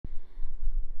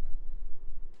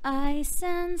I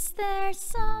sense there's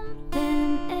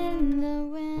something in the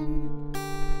wind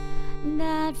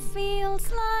that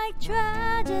feels like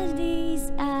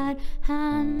tragedies at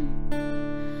hand.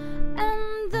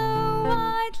 And though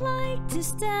I'd like to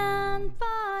stand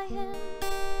by him,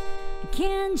 I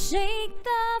can't shake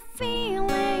the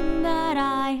feeling that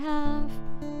I have.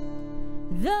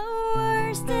 The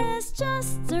worst is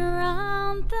just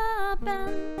around the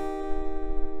bend.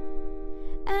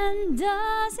 And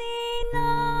does he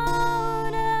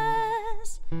notice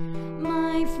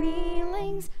my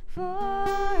feelings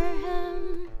for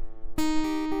him?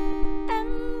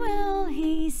 And will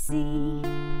he see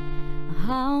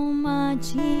how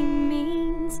much he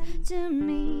means to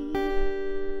me?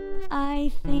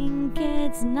 I think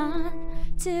it's not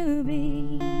to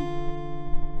be.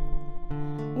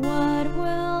 What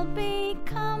will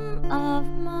become of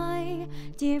my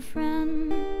dear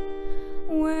friend?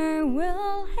 Where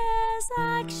will his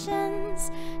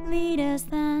actions lead us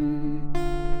then?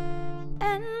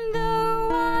 And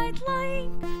though I'd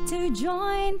like to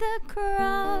join the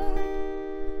crowd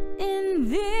in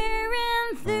their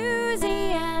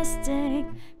enthusiastic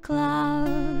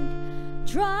cloud,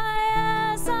 try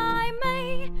as I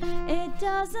may, it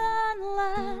doesn't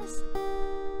last.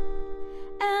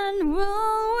 And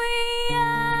will we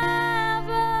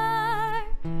ever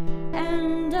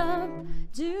end up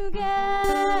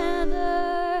together?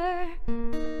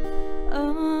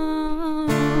 Oh,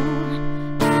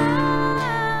 ow,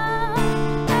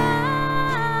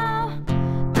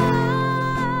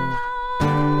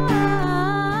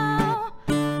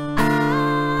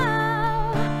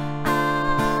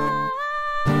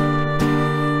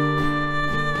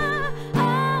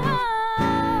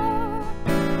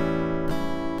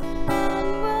 and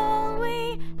will we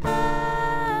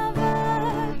ever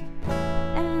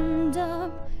end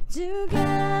up together?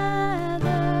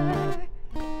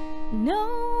 No,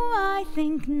 I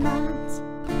think not.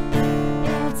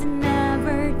 It's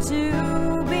never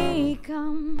to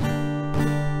become.